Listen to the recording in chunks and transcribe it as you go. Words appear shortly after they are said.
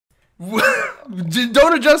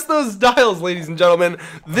Don't adjust those dials, ladies and gentlemen.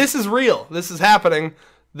 This is real. This is happening.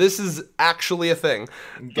 This is actually a thing.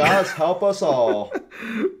 God help us all.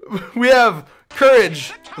 We have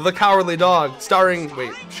Courage, the Cowardly Dog, starring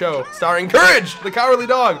Courage, the Cowardly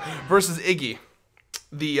Dog, versus Iggy,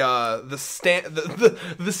 the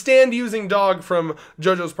stand-using dog from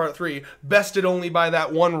JoJo's Part 3, bested only by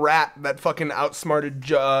that one rat that fucking outsmarted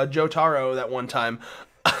Jotaro that one time.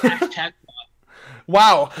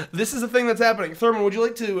 Wow, this is a thing that's happening. Thurman, would you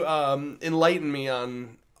like to enlighten me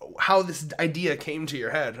on how this idea came to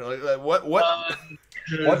your head? What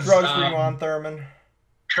drugs were you on, Thurman?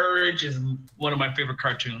 Courage is one of my favorite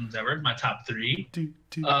cartoons ever, my top 3.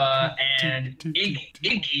 And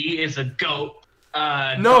Iggy is a goat.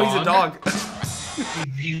 No, he's a dog.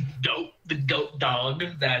 He's the goat dog.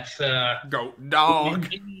 That's goat dog.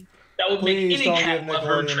 That would make any cat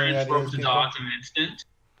lover transform to dog in an instant.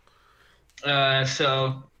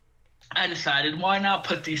 So I decided, why not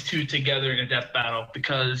put these two together in a death battle?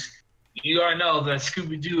 Because you already know that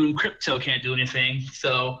Scooby-Doo and Crypto can't do anything.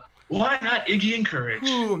 So why not Iggy and Courage?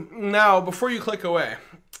 Ooh, now, before you click away,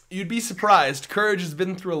 you'd be surprised. Courage has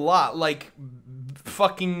been through a lot, like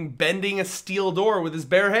fucking bending a steel door with his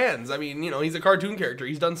bare hands. I mean, you know, he's a cartoon character.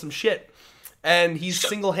 He's done some shit. And he's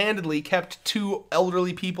single-handedly kept 2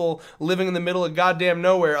 elderly people living in the middle of goddamn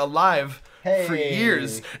nowhere alive for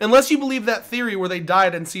years. Unless you believe that theory where they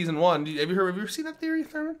died in season 1. Have you ever seen that theory,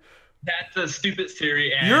 Thurman? That's a stupid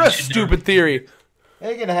theory. And you're a stupid theory.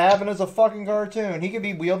 It can happen as a fucking cartoon. He could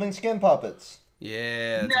be wielding skin puppets.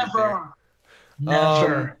 Yeah. Never.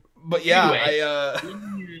 But yeah,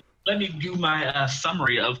 anyway, let me do my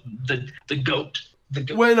summary of the goat.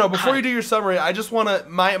 Wait, no, before you do your summary, I just want to,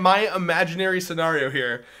 my imaginary scenario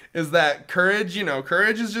here is that Courage, you know,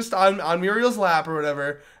 Courage is just on Muriel's lap or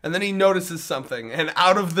whatever, and then he notices something, and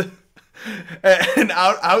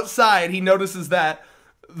outside he notices that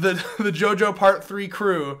the JoJo Part 3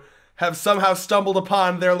 crew have somehow stumbled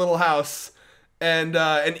upon their little house, and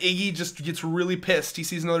Iggy just gets really pissed. He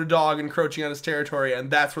sees another dog encroaching on his territory, and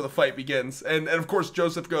that's where the fight begins. And of course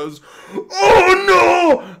Joseph goes, "Oh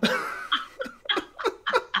no!"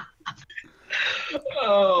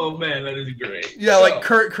 Oh man, that is great. Yeah, so, like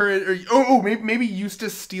Courage. Maybe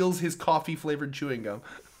Eustace steals his coffee-flavored chewing gum.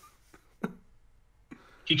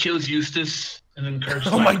 He kills Eustace, and then Courage.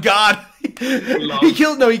 Oh my god! he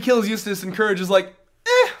kills Eustace, and Courage is like,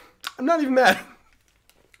 I'm not even mad.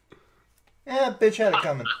 Yeah, bitch had it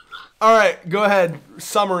coming. All right, go ahead.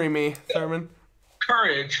 Summary me, Thurman.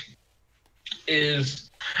 Courage is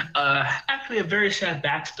actually a very sad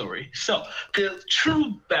backstory. So the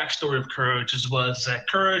true backstory of Courage was that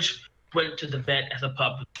Courage went to the vet as a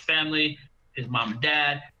pup with his family, his mom and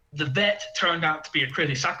dad. The vet turned out to be a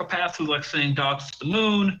crazy psychopath who likes sending dogs to the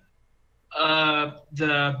moon.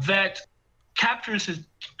 The vet captures his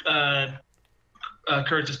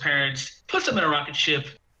Courage's parents, puts them in a rocket ship,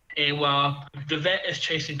 and while the vet is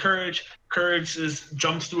chasing Courage, Courage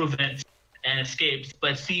jumps through a vent and escapes,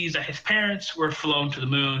 but sees that his parents were flown to the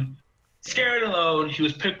moon. Scared and alone, he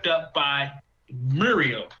was picked up by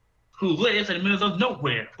Muriel, who lives in the middle of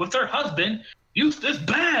nowhere with her husband, Eustace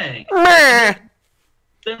Bang.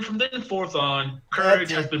 Then from then forth on, Courage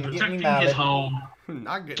has been protecting his home.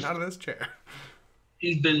 Not getting out of this chair.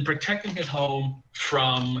 He's been protecting his home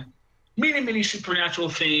from many supernatural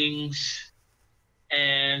things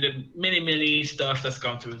and many stuff that's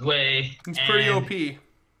gone through his way. It's pretty OP.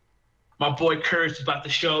 My boy Courage is about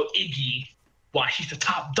to show Iggy why he's the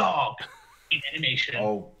top dog in animation.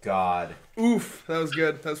 Oh God. Oof, that was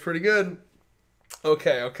good. That was pretty good.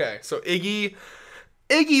 Okay. So Iggy,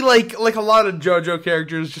 like a lot of JoJo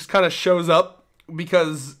characters, just kind of shows up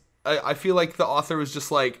because I feel like the author was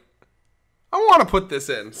just like, I want to put this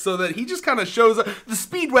in, so that he just kind of shows up. The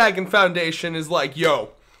Speedwagon Foundation is like,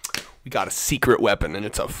 yo, we got a secret weapon and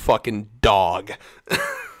it's a fucking dog.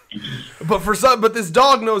 But this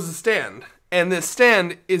dog knows the stand, and this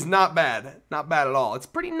stand is not bad at all. It's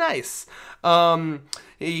pretty nice.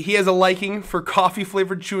 He has a liking for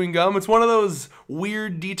coffee-flavored chewing gum. It's one of those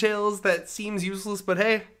weird details that seems useless, but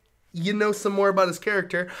hey, you know some more about his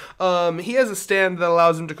character. He has a stand that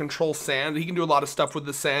allows him to control sand. He can do a lot of stuff with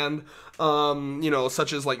the sand, you know,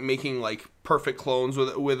 such as like making like perfect clones with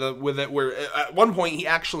it. Where at one point he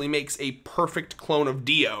actually makes a perfect clone of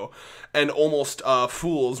Dio, and almost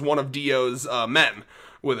fools one of Dio's men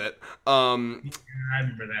with it. I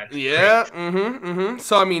remember that. Yeah.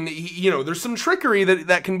 So I mean, you know, there's some trickery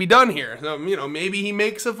that can be done here. You know, maybe he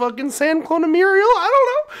makes a fucking sand clone of Muriel. I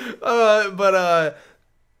don't know. But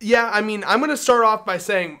Yeah, I mean, I'm going to start off by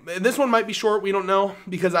saying this one might be short. We don't know,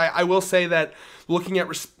 because I will say that looking at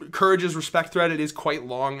Courage's respect thread, it is quite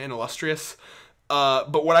long and illustrious.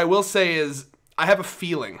 But what I will say is I have a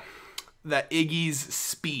feeling that Iggy's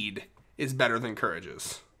speed is better than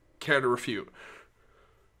Courage's. Care to refute?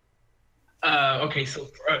 Okay, so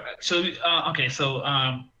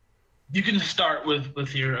you can start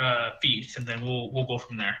with your feats, and then we'll go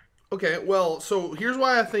from there. Okay, well, so here's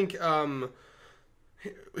why I think that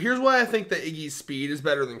Iggy's speed is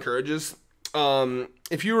better than Courage's.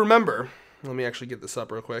 If you remember, let me actually get this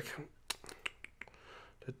up real quick.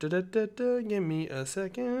 Give me a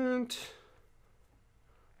second.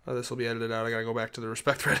 Oh, this will be edited out. I gotta go back to the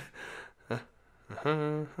respect thread.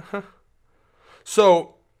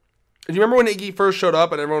 So, do you remember when Iggy first showed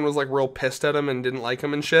up and everyone was like real pissed at him and didn't like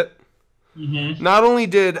him and shit? Mm-hmm. Not only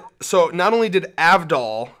did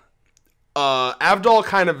Avdol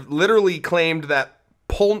kind of literally claimed that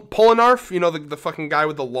Polonarf, you know, the fucking guy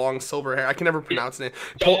with the long silver hair. I can never pronounce his name.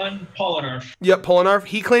 John Polonarf. Yep, Polonarf.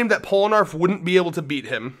 He claimed that Polonarf wouldn't be able to beat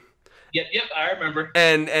him. Yep, I remember.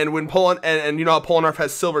 And when and you know how Polonarf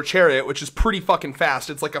has Silver Chariot, which is pretty fucking fast.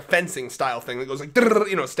 It's like a fencing style thing that goes like,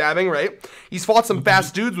 you know, stabbing, right? He's fought some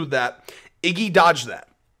fast dudes with that. Iggy dodged that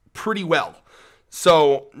pretty well.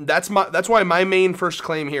 So that's why my main first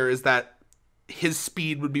claim here is that his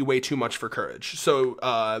speed would be way too much for Courage. So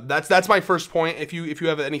that's my first point. If you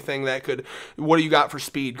have anything that could, what do you got for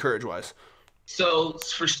speed, Courage wise? So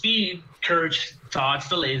for speed, Courage dodged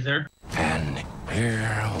the laser. And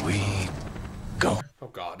here we go. Oh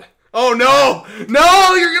God. Oh no!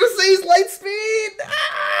 No! You're gonna say he's light speed!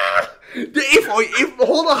 Ah! If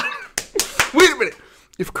hold on. Wait a minute.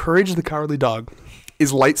 If Courage the Cowardly Dog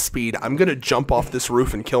is light speed, I'm gonna jump off this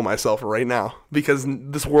roof and kill myself right now, because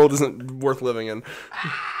this world isn't worth living in.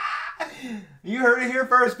 You heard it here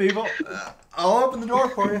first, people. I'll open the door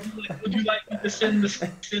for you. Would you like me to send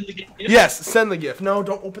the gift? Yes, send the gift. No,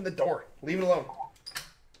 don't open the door. Leave it alone.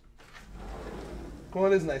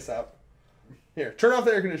 Well, it is nice out. Here, turn off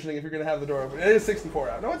the air conditioning if you're gonna have the door open. It is 64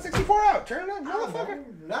 out. No, it's 64 out. Turn it on, motherfucker.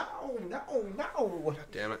 No. God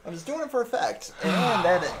damn it. I'm just doing it for effect. And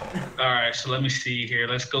edit. All right, so let me see here.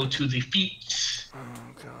 Let's go to the feats Oh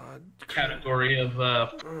God. category of Oh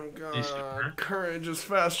God. Courage is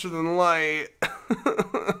faster than light.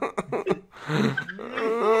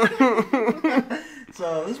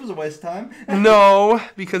 So this was a waste of time. No,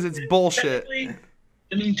 because it's bullshit.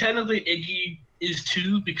 Technically, Iggy is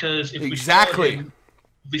 2 because if Exactly.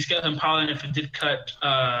 we scale him pollen if it did cut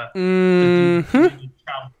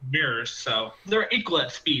mirrors, so they're equal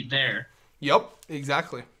at speed there. Yep,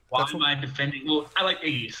 exactly. Why am I defending? Well, I like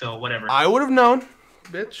Iggy, so whatever. I would have known,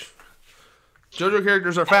 bitch. JoJo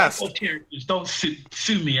characters are fast. Both characters. Don't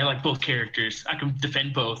sue me. I like both characters. I can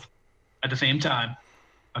defend both at the same time.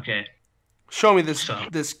 Okay. Show me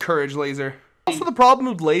this Courage laser. Also, the problem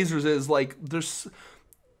with lasers is like there's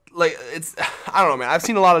like it's I don't know, man. I've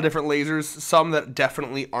seen a lot of different lasers. Some that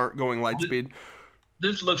definitely aren't going light speed.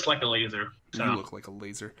 This looks like a laser. So. You look like a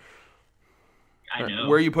laser. I know.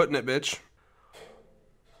 Where are you putting it, bitch?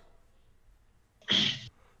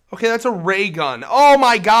 Okay, that's a ray gun. Oh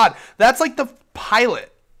my God, that's like the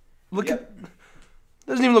pilot. Look at.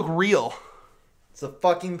 Doesn't even look real. It's a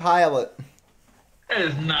fucking pilot. That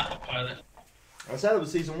is not a pilot. I said it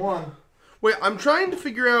was season 1. Wait, I'm trying to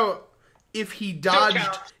figure out if he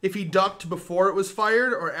dodged, if he ducked before it was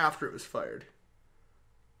fired or after it was fired.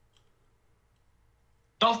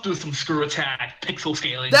 Don't do some screw attack, pixel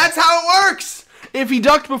scaling. That's how it works! If he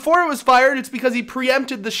ducked before it was fired, it's because he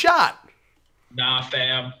preempted the shot. Nah,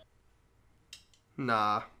 fam.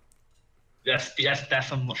 Nah. That's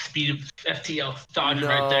some speed FTL dodge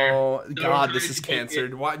right there. No, God, this is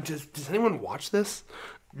canceled. Why does anyone watch this?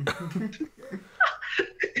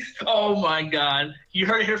 Oh my God! You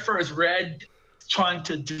heard it here first. Red trying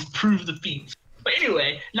to disprove the feat. But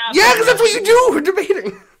anyway, now yeah, because that's what you do. We're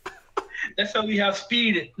debating. That's how we have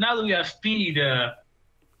speed. Now that we have speed out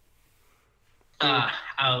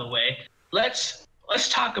of the way, let's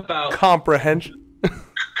talk about comprehension.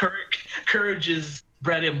 Courage's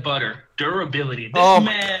bread and butter, durability.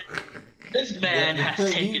 This man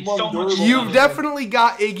has taken so much. You've definitely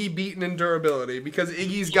got Iggy beaten in durability because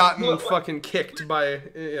Iggy's gotten fucking kicked by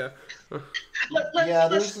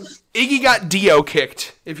Iggy got Dio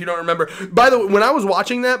kicked, if you don't remember. By the way, when I was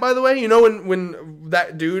watching that, by the way, you know when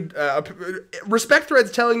that dude Respect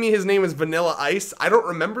Thread's telling me his name is Vanilla Ice. I don't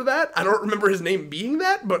remember that. I don't remember his name being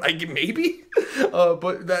that, but maybe.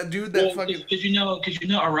 But that dude fucking because you know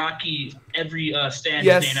Araki every stand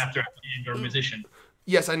is named after a band or musician.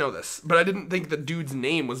 Yes, I know this, but I didn't think the dude's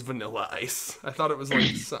name was Vanilla Ice. I thought it was like,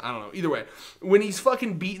 I don't know. Either way, when he's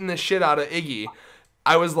fucking beating the shit out of Iggy,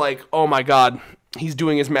 I was like, oh my god, he's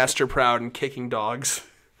doing his master proud and kicking dogs.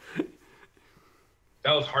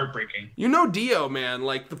 That was heartbreaking. You know Dio, man,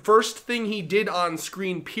 like, the first thing he did on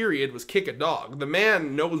screen, period, was kick a dog. The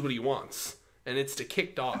man knows what he wants, and it's to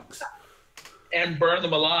kick dogs. And burn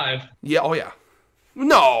them alive. Yeah, oh yeah.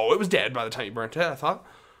 No, it was dead by the time he burnt it, I thought.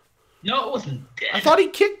 No, it wasn't dead. I thought he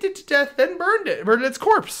kicked it to death, then burned its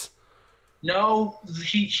corpse. No,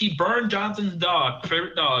 he burned Jonathan's dog,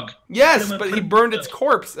 favorite dog. Yes, but he burned its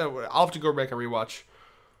corpse. I'll have to go back and rewatch.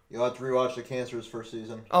 You'll have to rewatch The Cancer's first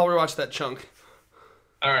season. I'll rewatch that chunk.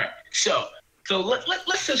 All right, so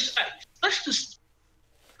let's just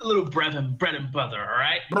a little bread and butter. All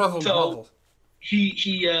right. So he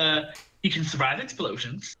can survive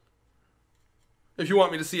explosions. If you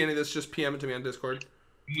want me to see any of this, just PM it to me on Discord.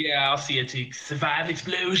 Yeah, I'll see it too. Survive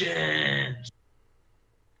explosions.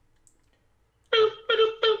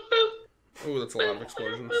 Oh, that's a lot of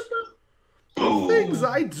explosions. Boom. Things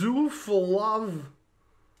I do for love.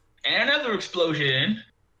 And another explosion.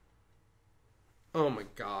 Oh my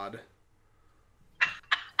god.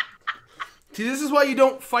 See, this is why you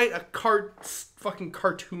don't fight a fucking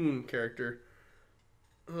cartoon character.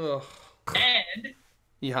 Ugh. And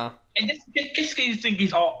Yeah. And just you think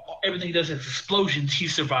everything he does is explosions, he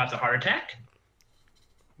survives a heart attack.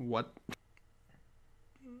 What?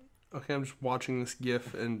 Okay, I'm just watching this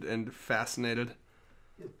GIF and fascinated.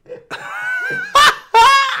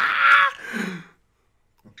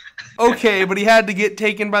 Okay, but he had to get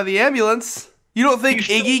taken by the ambulance. You don't think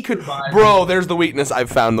Iggy could... Bro, there's the weakness. I've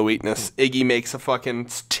found the weakness. Iggy makes a fucking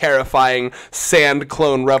terrifying sand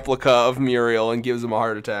clone replica of Muriel and gives him a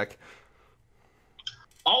heart attack.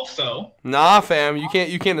 Also... Nah, fam. You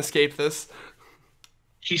can't escape this.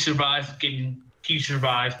 He survives being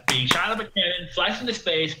shot out of a cannon, flies into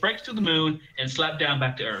space, breaks through the moon, and slapped down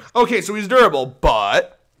back to Earth. Okay, so he's durable,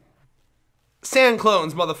 but... Sand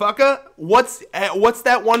clones, motherfucker. What's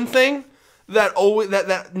that one thing that always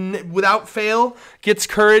that without fail gets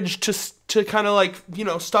courage to kind of like, you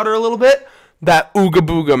know, stutter a little bit? That Ooga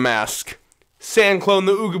Booga mask. Sand clone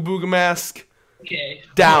the Ooga Booga mask. Okay.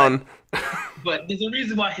 Down. But there's a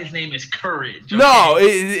reason why his name is Courage. Okay? No,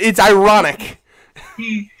 it's ironic.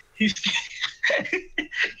 He's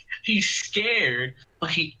he's scared,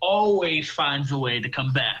 but he always finds a way to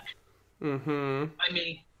come back. Mm-hmm.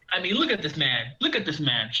 I mean, look at this man. Look at this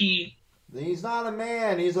man. He's not a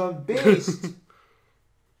man. He's a beast.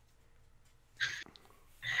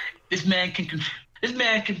 This man can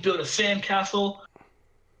build a sandcastle,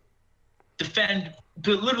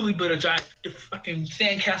 literally build a giant fucking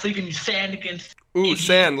sandcastle. He can use sand against. Ooh,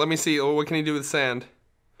 sand. Let me see. Oh, what can he do with sand?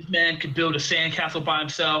 This man can build a sandcastle by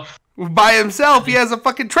himself. By himself, he has a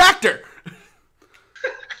fucking tractor.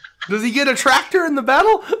 Does he get a tractor in the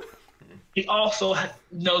battle? He also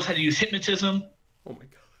knows how to use hypnotism. Oh my god.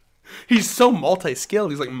 He's so multi-skilled.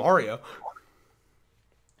 He's like Mario.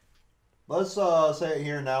 Let's say it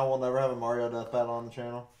here now. We'll never have a Mario Death Battle on the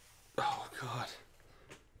channel. Oh god.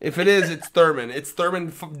 If it is, it's Thurman. It's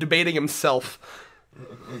Thurman debating himself.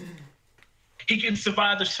 He can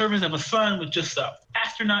survive the service of a sun with just an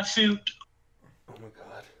astronaut suit. Oh my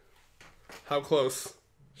god. How close?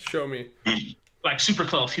 Show me. Like super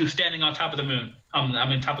close. He was standing on top of the moon.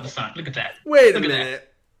 Top of the sun. Look at that. Wait a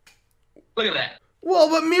minute. Look at that. Well,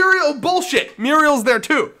 but Muriel, bullshit. Muriel's there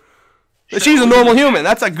too. She's a normal human.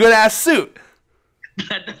 That's a good ass suit.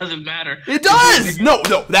 That doesn't matter. It does. No,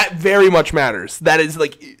 that very much matters. That is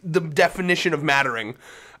like the definition of mattering.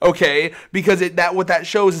 Okay, because what that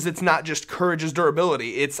shows is it's not just Courage's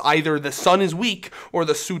durability. It's either the sun is weak or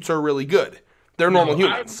the suits are really good. They're normal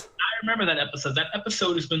humans. I remember that episode. That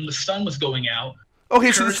episode is when the sun was going out.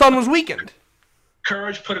 Okay, so the sun was weakened.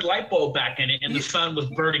 Courage put a light bulb back in it, and the sun was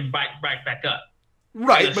burning back up.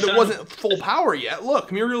 Right, but it wasn't full power yet.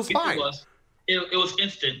 Look, Muriel's fine. It was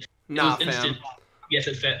instant. Nah, it was instant. fam. Yes,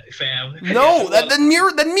 it's fam. No, then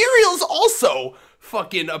Muriel's also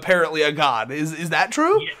fucking apparently a god. Is that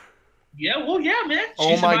true? Yeah, well, yeah, man.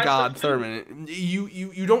 Oh my god, Thurman.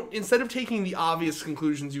 You don't, instead of taking the obvious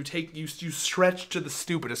conclusions, you stretch to the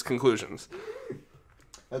stupidest conclusions.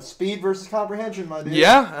 That's speed versus comprehension, my dude.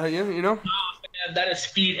 Yeah, you know. Oh, man, that is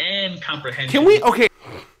speed and comprehension. Can we? Okay.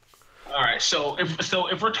 All right, so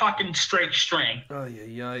if we're talking straight strength,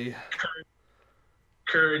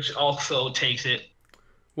 Courage also takes it.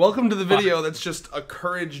 Welcome to the video that's just a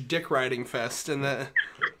Courage dick riding fest, and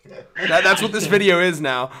that's what this video is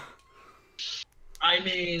now. I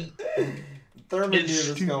mean, Thurman knew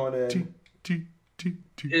this going in.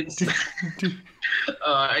 It's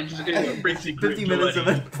I just it brings me great 50 minutes joy. of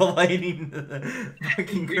it fighting the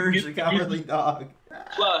fucking Courage the Cowardly Dog.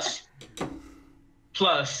 Plus,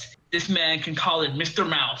 this man can call it Mr.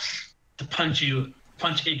 Mouse to punch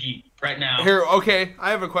Iggy right now. Here, okay,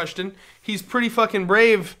 I have a question. He's pretty fucking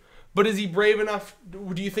brave, but is he brave enough?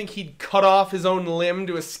 Do you think he'd cut off his own limb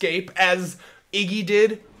to escape, as Iggy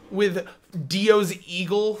did with Dio's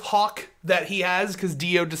eagle hawk that he has? Because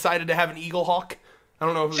Dio decided to have an eagle hawk. I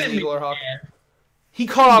don't know if it was an eagle or hawk. He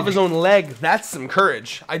cut off his own leg. That's some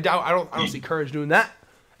courage. I don't see courage doing that.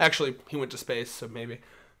 Actually, he went to space, so maybe.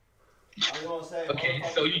 Okay,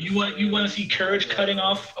 so you want to see Courage cutting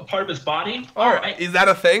off a part of his body? All right, is that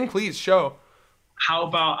a thing? Please show. How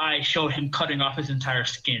about I show him cutting off his entire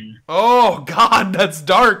skin? Oh God, that's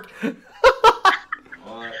dark.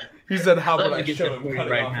 He said, "How about I show him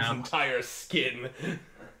cutting off his entire skin?"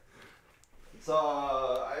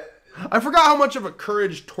 So I forgot how much of a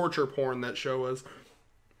courage torture porn that show was.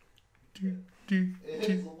 it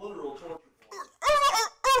is a literal torture.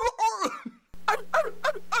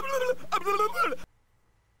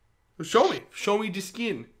 Show me the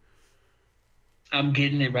skin. I'm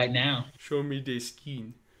getting it right now. Show me the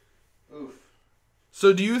skin. Oof.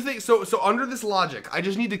 So do you think so under this logic, I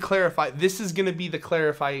just need to clarify, this is going to be the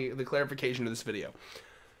clarification of this video.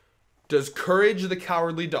 Does Courage the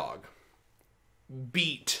Cowardly Dog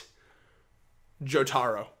beat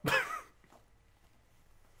Jotaro?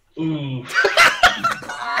 Ooh.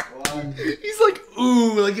 He's like,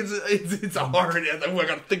 ooh, like it's a hard. I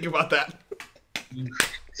gotta think about that.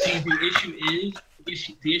 See, the issue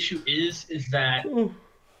is that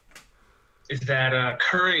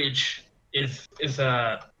Courage is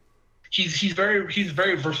he's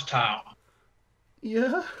very versatile.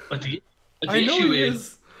 Yeah. But the I know issue he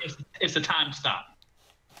is it's a time stop.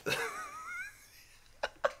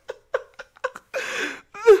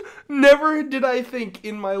 Never did I think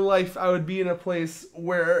in my life I would be in a place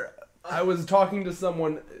where I was talking to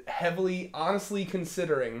someone heavily, honestly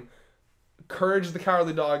considering Courage the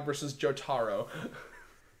Cowardly Dog versus Jotaro.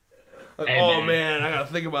 Like, hey, oh man, I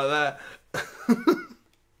gotta think about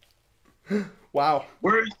that. Wow.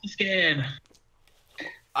 Where's the scan?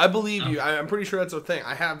 I believe you. I'm pretty sure that's a thing.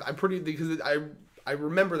 Because I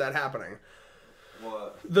remember that happening.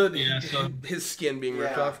 What? His skin being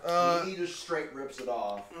ripped off. He just straight rips it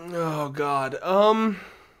off. Oh God.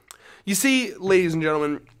 You see, ladies and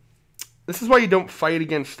gentlemen, this is why you don't fight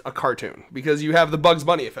against a cartoon, because you have the Bugs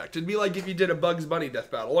Bunny effect. It'd be like if you did a Bugs Bunny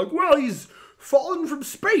death battle. Like, well, he's fallen from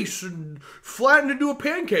space and flattened into a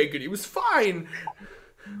pancake, and he was fine.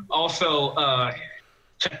 Also,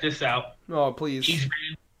 check this out. Oh, please.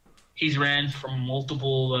 He's ran from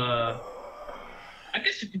multiple, I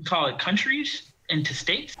guess you can call it countries into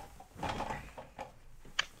states.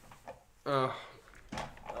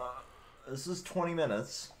 This is 20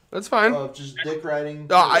 minutes That's fine. of just dick riding.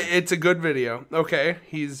 It's a good video. Okay,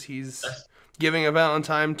 he's giving a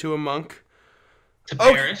Valentine to a monk. To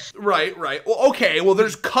Paris. Right. Well, okay. Well,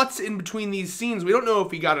 there's cuts in between these scenes. We don't know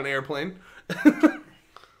if he got an airplane.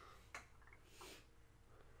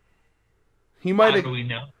 He might have. How do we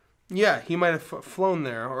know? Yeah, he might have flown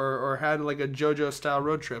there or had like a JoJo style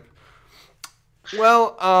road trip.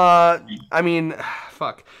 Well, I mean,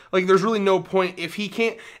 fuck. Like, there's really no point if he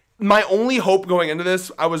can't. My only hope going into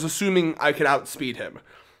this, I was assuming I could outspeed him.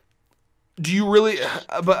 Do you really?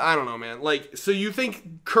 But I don't know, man. Like, so you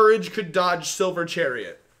think Courage could dodge Silver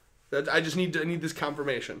Chariot? I just need this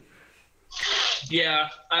confirmation. Yeah,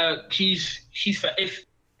 he's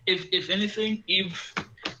if anything,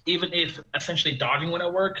 even if essentially dodging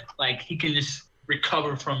wouldn't work, like he can just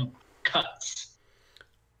recover from cuts.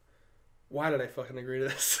 Why did I fucking agree to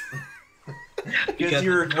this? Because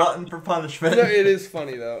you're a glutton for punishment. No, it is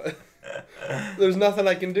funny though. There's nothing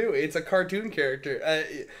I can do. It's a cartoon character.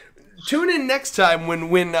 Tune in next time when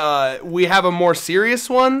we have a more serious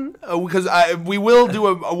one, because we will do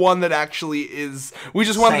a one that actually is. We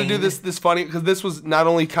just wanted to do this funny because this was not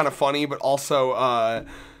only kind of funny but also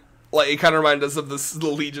like it kind of reminded us of the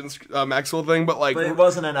Legion's Maxwell thing, but like. But it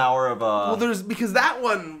wasn't an hour of Well, because that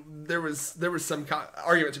one. There was some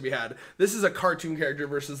argument to be had. This is a cartoon character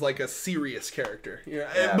versus like a serious character.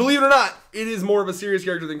 Yeah. Believe it or not, it is more of a serious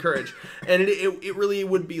character than Courage, and it really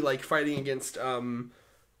would be like fighting against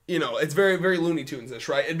it's very very Looney Tunes-ish,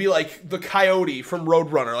 right? It'd be like the Coyote from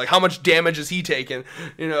Roadrunner. Like how much damage is he taking?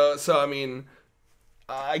 So I mean,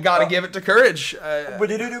 I gotta give it to Courage. Bye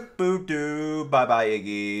bye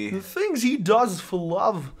Iggy. The things he does for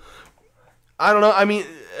love. I don't know. I mean,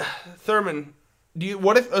 Thurman.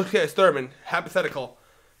 Thurman, hypothetical.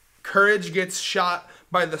 Courage gets shot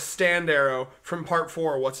by the stand arrow from part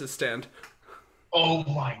 4. What's his stand? Oh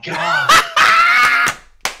my god.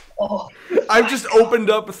 Oh, I've just opened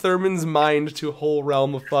up Thurman's mind to a whole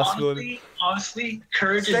realm of possibility. Honestly,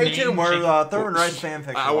 Courage's Stay main tuned. Where thing, Thurman writes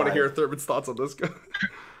fanfiction. I want to hear Thurman's thoughts on this.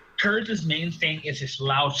 Courage's main thing is his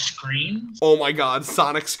loud screams. Oh my god,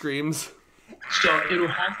 Sonic screams. So it'll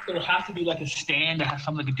have to be like a stand that has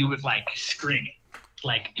something to do with like screaming,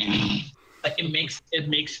 like it makes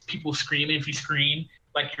people scream. And if you scream,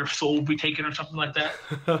 like your soul will be taken or something like that.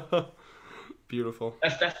 Beautiful.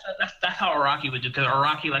 That's how Araki would do, because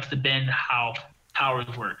Araki likes to bend how powers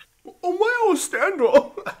work. Oh my old stand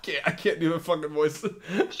up. I can't do the fucking voice.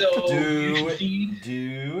 So Do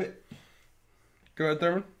it. Go ahead,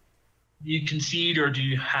 Thurman. You concede, or do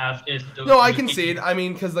you have it? No, I concede. I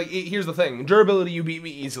mean, because like here's the thing: durability, you beat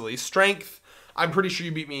me easily. Strength, I'm pretty sure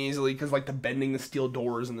you beat me easily because like the bending the steel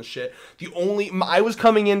doors and the shit. I was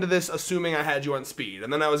coming into this assuming I had you on speed,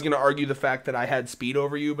 and then I was gonna argue the fact that I had speed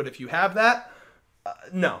over you. But if you have that,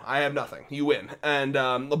 no, I have nothing. You win. And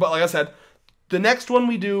but like I said, the next one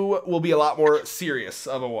we do will be a lot more serious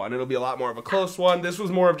of a one. It'll be a lot more of a close one. This was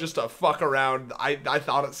more of just a fuck around. I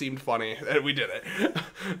thought it seemed funny, and we did it.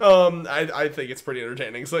 I think it's pretty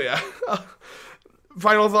entertaining. So yeah.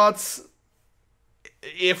 Final thoughts.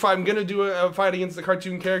 If I'm gonna do a fight against the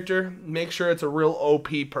cartoon character, make sure it's a real OP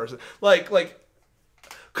person. Like,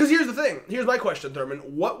 because here's the thing. Here's my question, Thurman.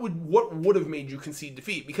 What would have made you concede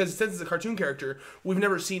defeat? Because since it's a cartoon character, we've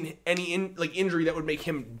never seen any injury that would make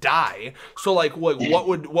him die. So like what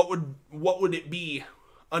would it be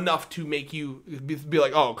enough to make you be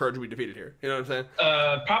like, oh, Courage will be defeated here? You know what I'm saying?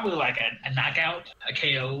 Probably like a knockout, a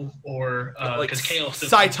KO, or like because KO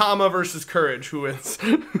Saitama versus Courage, who wins?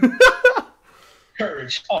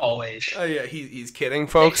 Courage always. Oh yeah, he's kidding,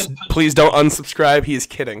 folks. Please don't unsubscribe. He's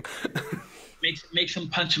kidding. Makes him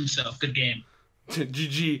punch himself. Good game.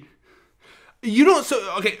 GG. You don't.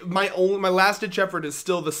 So okay. My last ditch effort is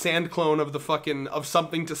still the sand clone of the fucking of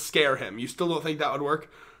something to scare him. You still don't think that would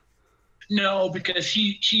work? No, because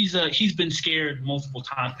he's been scared multiple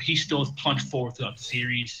times, but he still has plunged forward throughout the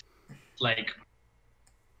series. Like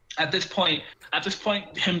at this point,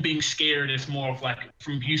 him being scared is more of like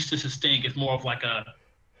from Eustace's instinct. It's more of like I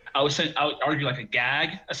would argue like a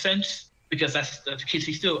gag, a sense, because that's the case.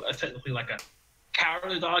 He's still technically like a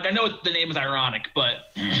cowardly dog. I know the name is ironic,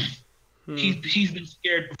 but he's been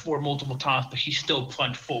scared before multiple times, but he's still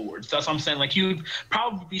plunged forward. So that's what I'm saying. Like you'd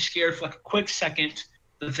probably be scared for like a quick second,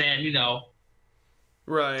 but then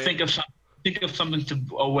right. Think of something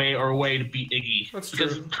a way to beat Iggy. That's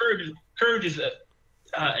because true. Courage is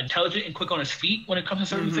intelligent and quick on his feet when it comes to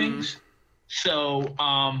certain things. So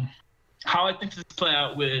how I think this play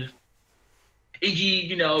out with Iggy,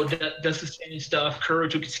 does the same stuff.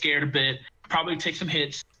 Courage will get scared a bit, probably take some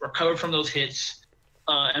hits, recover from those hits,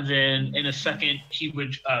 and then in a second he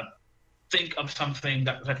would think of something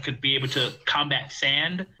that could be able to combat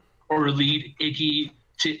sand, or lead Iggy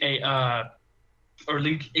to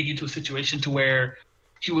a situation to where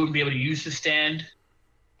he wouldn't be able to use the stand,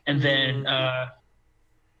 and then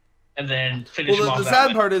finish him off. The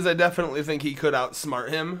sad part is I definitely think he could outsmart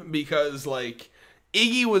him, because like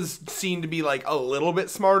Iggy was seen to be like a little bit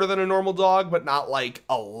smarter than a normal dog, but not like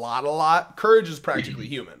a lot. Courage is practically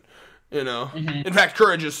human, In fact,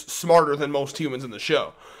 Courage is smarter than most humans in the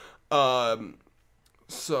show.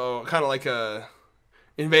 So kind of like a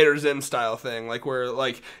Invader Zim style thing, like where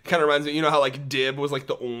like it kind of reminds me, how like Dib was like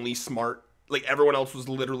the only smart, like everyone else was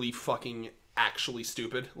literally fucking actually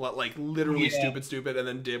stupid, like literally stupid, and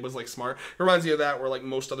then Dib was like smart. It reminds me of that, where like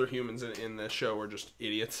most other humans in the show are just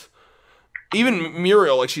idiots. Even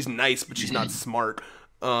Muriel, like she's nice, but she's not smart.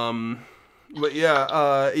 But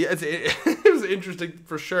yeah, it was interesting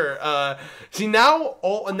for sure. See now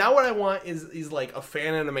what I want is like a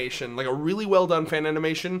fan animation, like a really well done fan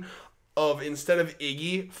animation of, instead of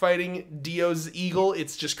Iggy fighting Dio's eagle,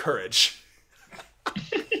 it's just Courage.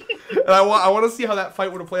 And I want to see how that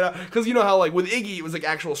fight would have played out, because you know how like with Iggy it was like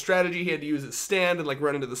actual strategy, he had to use his stand and like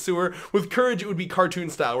run into the sewer. With Courage it would be cartoon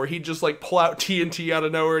style, where he'd just like pull out TNT out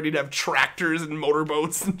of nowhere, and he'd have tractors and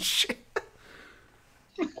motorboats and shit.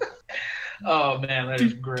 Oh man, that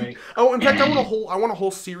is great. Oh, in fact, I want a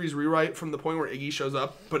whole series rewrite from the point where Iggy shows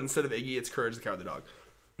up, but instead of Iggy, it's Courage the Cowardly Dog.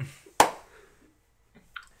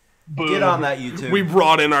 Boom. Get on that, YouTube. We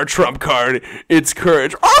brought in our trump card. It's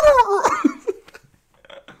Courage.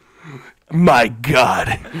 My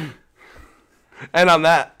God. And on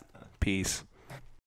that, peace.